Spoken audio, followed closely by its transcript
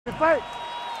Fight.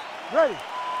 Ready.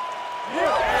 All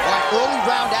right, early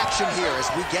round action here as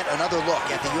we get another look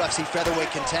at the UFC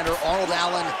featherweight contender, Arnold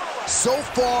Allen. So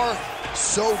far,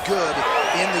 so good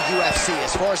in the UFC.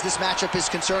 As far as this matchup is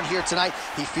concerned here tonight,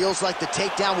 he feels like the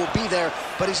takedown will be there,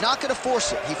 but he's not going to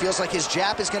force it. He feels like his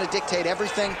jab is going to dictate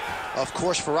everything. Of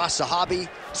course, Firas Zahabi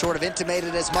sort of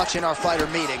intimated as much in our fighter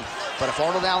meeting. But if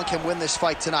Arnold Allen can win this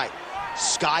fight tonight,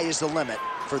 sky is the limit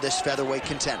for this featherweight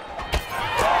contender.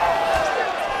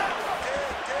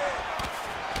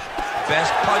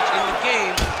 Best punch in the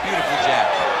game, beautiful jab.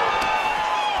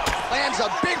 Lands a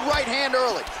big right hand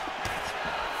early.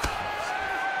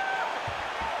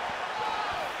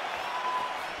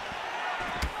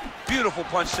 Beautiful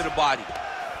punch to the body.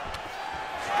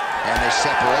 And they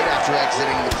separate after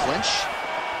exiting the clinch.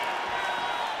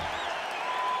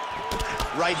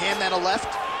 Right hand, then a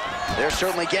left. They're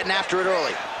certainly getting after it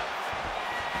early.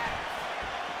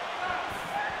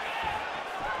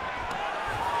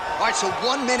 All right, so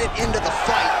 1 minute into the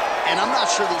fight, and I'm not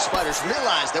sure these fighters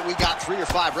realize that we got 3 or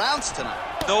 5 rounds tonight.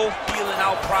 No feeling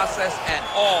out process at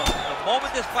all. The moment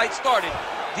this fight started,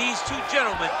 these two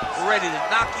gentlemen were ready to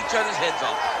knock each other's heads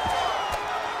off.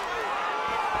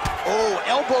 Oh,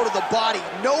 elbow to the body.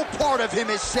 No part of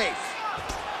him is safe.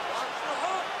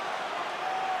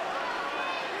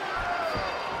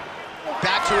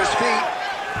 Back to his feet.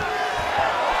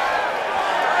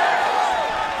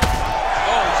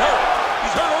 Oh, he's hurt.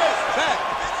 He's hurt away. Back.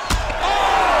 Oh!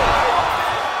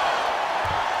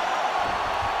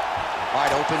 All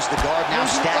right, opens the guard. Now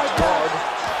stacked guard.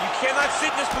 You cannot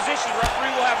sit in this position.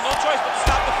 Referee will have no choice but to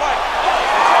stop the fight.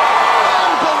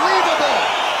 Unbelievable!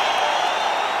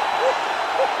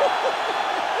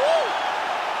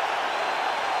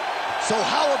 So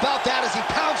how about that as he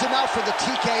pounds him out for the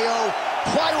TKO?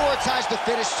 Prioritized the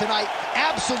finish tonight.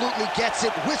 Absolutely gets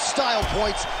it with style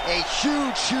points. A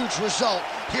huge, huge result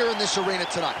here in this arena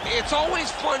tonight. It's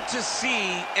always fun to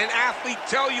see an athlete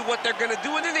tell you what they're going to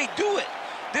do, and then they do it.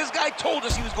 This guy told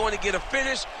us he was going to get a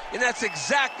finish, and that's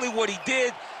exactly what he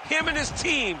did. Him and his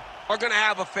team are going to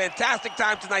have a fantastic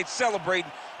time tonight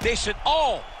celebrating. They should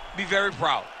all be very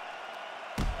proud.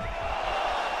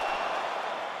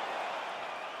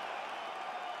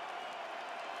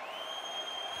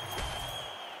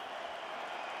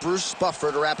 Bruce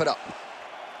Buffer to wrap it up.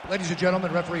 Ladies and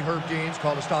gentlemen, referee Herb Deans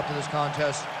called a stop to this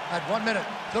contest at 1 minute,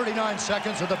 39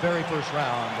 seconds of the very first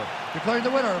round. Declaring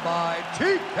the winner by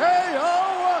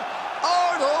TKO,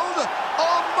 Arnold